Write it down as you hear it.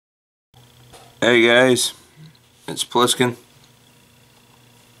Hey guys, it's Pliskin.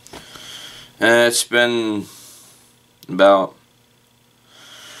 It's been about,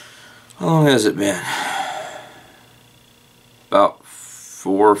 how long has it been? About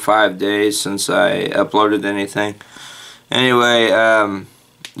 4 or 5 days since I uploaded anything. Anyway,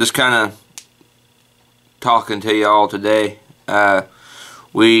 just kind of talking to y'all today.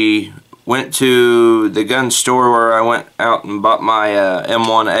 We went to the gun store where I went out and bought my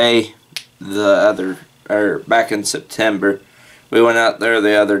M1A back in September. We went out there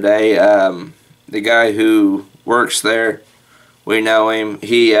the other day. The guy who works there, we know him.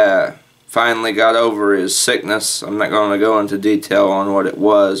 He finally got over his sickness. I'm not going to go into detail on what it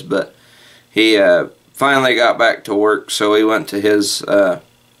was, but he finally got back to work. So we went to his.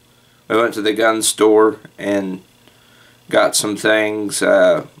 We went to the gun store and got some things.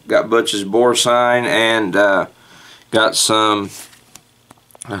 Got Butch's bore sign and got some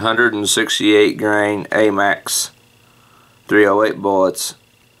 168 grain AMAX 308 bullets.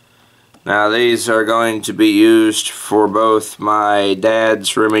 Now these are going to be used for both my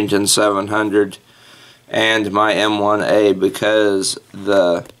dad's Remington 700 and my M1A, because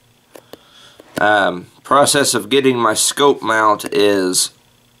the process of getting my scope mount is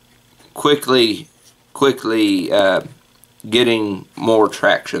quickly getting more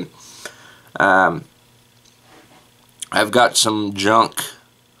traction. I've got some junk,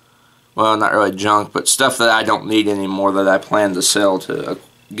 well, not really junk, but stuff that I don't need anymore that I plan to sell to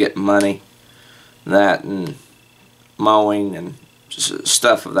get money. That and mowing and just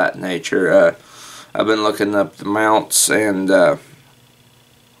stuff of that nature. I've been looking up the mounts, and I've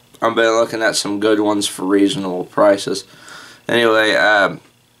been looking at some good ones for reasonable prices. Anyway,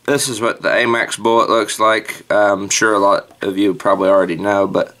 this is what the AMAX bullet looks like. I'm sure a lot of you probably already know,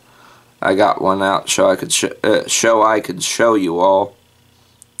 but I got one out so I could show you all.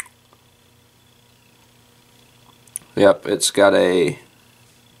 Yep, it's got a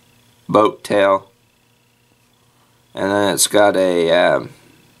boat tail, and then it's got a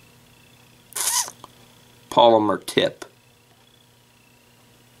polymer tip.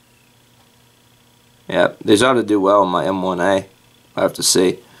 Yep, these ought to do well in my M1A. I have to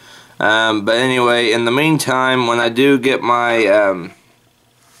see. But anyway, in the meantime, when I do get my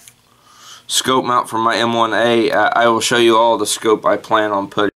scope mount for my M1A, I will show you all the scope I plan on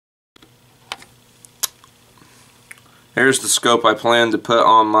putting. Here's the scope I plan to put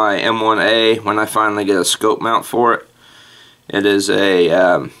on my M1A when I finally get a scope mount for it. It is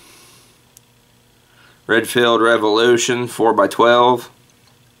a Redfield Revolution 4x12.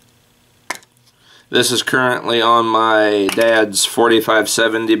 This is currently on my dad's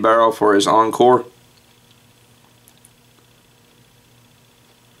 4570 barrel for his Encore.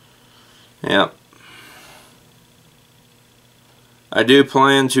 Yep. I do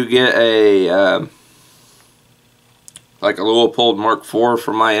plan to get a like a Leupold Mark IV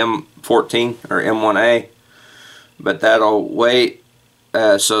for my M14 or M1A, but that'll wait,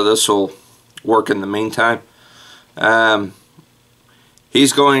 so this will work in the meantime.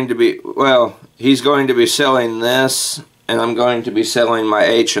 He's going to be selling this, and I'm going to be selling my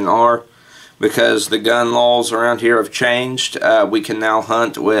H&R, because the gun laws around here have changed. We can now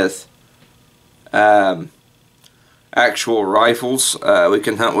hunt with actual rifles. We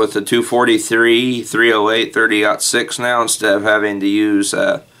can hunt with the 243, 308, 30-06 now, instead of having to use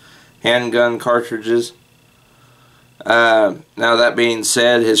handgun cartridges. Now that being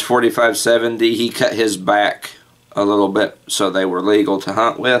said, his 4570, he cut his back a little bit so they were legal to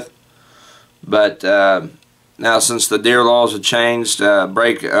hunt with. But now, since the deer laws have changed,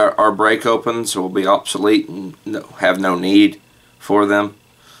 our break opens will be obsolete and have no need for them.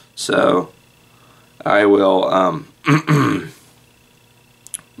 So I will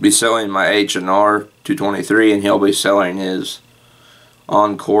be selling my H&R 223, and he'll be selling his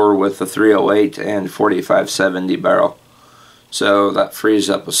Encore with the 308 and 4570 barrel. So that frees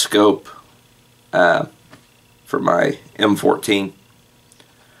up a scope for my M14.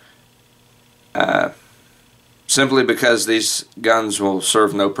 Simply because these guns will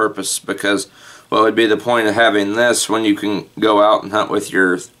serve no purpose, because what would be the point of having this when you can go out and hunt with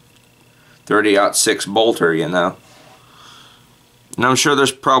your 30-06 bolter, you know? And I'm sure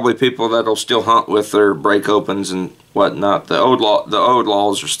there's probably people that'll still hunt with their break opens and whatnot. The old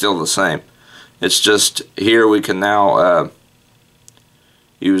laws are still the same. It's just here we can now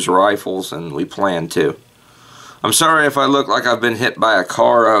use rifles, and we plan to. I'm sorry if I look like I've been hit by a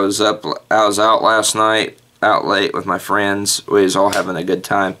car. I was out last night, out late with my friends. We was all having a good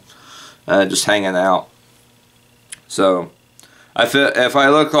time, just hanging out. So if I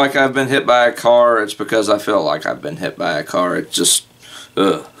look like I've been hit by a car, it's because I feel like I've been hit by a car. It's just,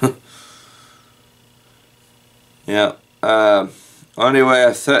 ugh. Yeah. Anyway,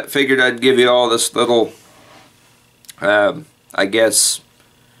 I figured I'd give you all this little, I guess,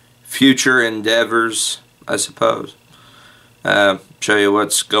 future endeavors, I suppose. Show you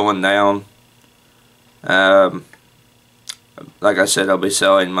what's going down. Like I said, I'll be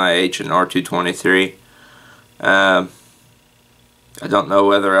selling my H&R 223. I don't know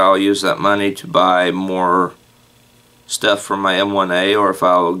whether I'll use that money to buy more stuff for my M1A or if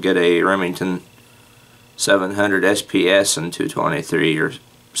I'll get a Remington 700 SPS and 223 or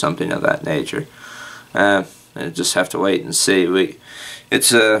something of that nature. I just have to wait and see.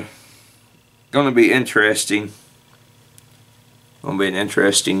 It's going to be interesting. Going to be an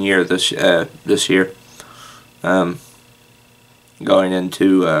interesting year this year. Going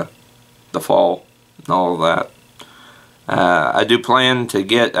into the fall and all of that. I do plan to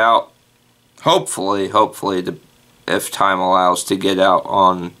get out, hopefully, if time allows, to get out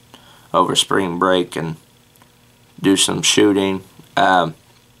on over spring break and do some shooting. The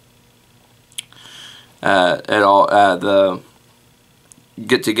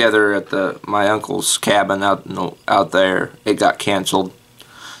get together at my uncle's cabin out there, it got canceled.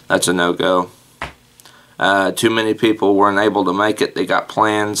 That's a no-go. Too many people weren't able to make it. They got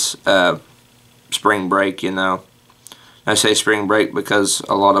plans. Spring break, you know. I say spring break because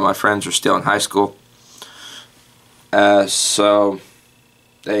a lot of my friends are still in high school. So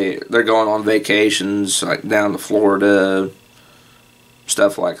they're going on vacations, like down to Florida,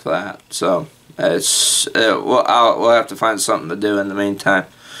 stuff like that. So we'll have to find something to do in the meantime.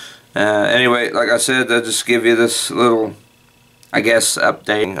 Anyway, like I said, I'll just give you this little, I guess,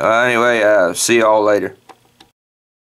 updating. Anyway, see y'all later.